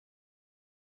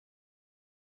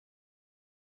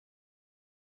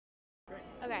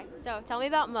Okay, so tell me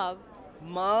about Mub.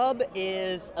 Mub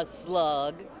is a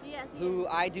slug Yes. who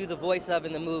I do the voice of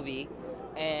in the movie,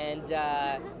 and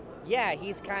yeah,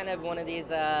 he's kind of one of these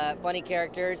funny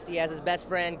characters. He has his best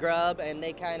friend Grub, and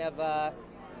they kind of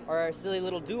are a silly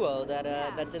little duo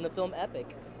that's in the film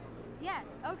Epic. Yes.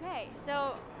 Okay.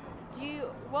 So,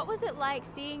 what was it like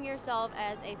seeing yourself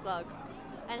as a slug,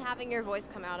 and having your voice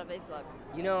come out of a slug?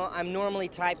 You know, I'm normally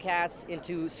typecast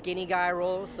into skinny guy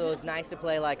roles, so it's nice to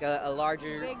play like a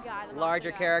larger, Big guy, the larger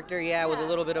monster guy. character, yeah, with a Yeah.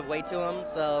 little bit of weight to him.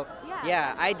 So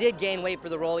Yeah, I did gain weight for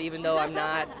the role, even though I'm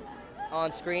not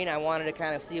on screen. I wanted to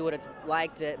kind of see what it's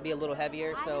like to be a little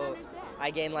heavier, I can so understand.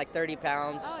 I gained like 30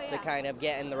 pounds Oh, to yeah. kind of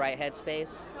get in the right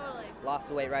headspace. Totally. Lost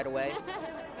the weight right away.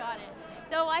 Got it.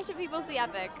 So why should people see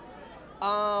Epic?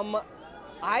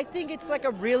 I think it's like a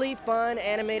really fun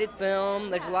animated film.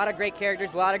 There's a lot of great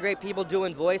characters, a lot of great people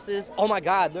doing voices. Oh my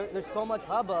God, there's so much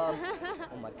hubbub.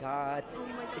 Oh my God,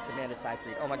 it's Amanda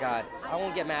Seyfried. Oh my God, I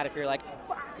won't get mad if you're like,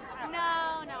 No,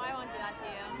 I won't do that to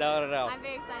you. no. I'm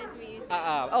very excited to meet you too.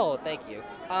 Oh, thank you.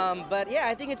 But yeah,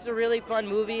 I think it's a really fun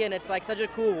movie, and it's like such a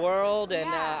cool world, and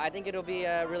Yeah. I think it'll be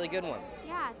a really good one.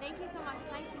 Yeah, thank you so much.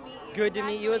 It's nice to meet you. Good to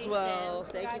meet you as well.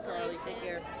 Congratulations. Thank you, Carly. Take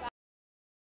care. Congratulations.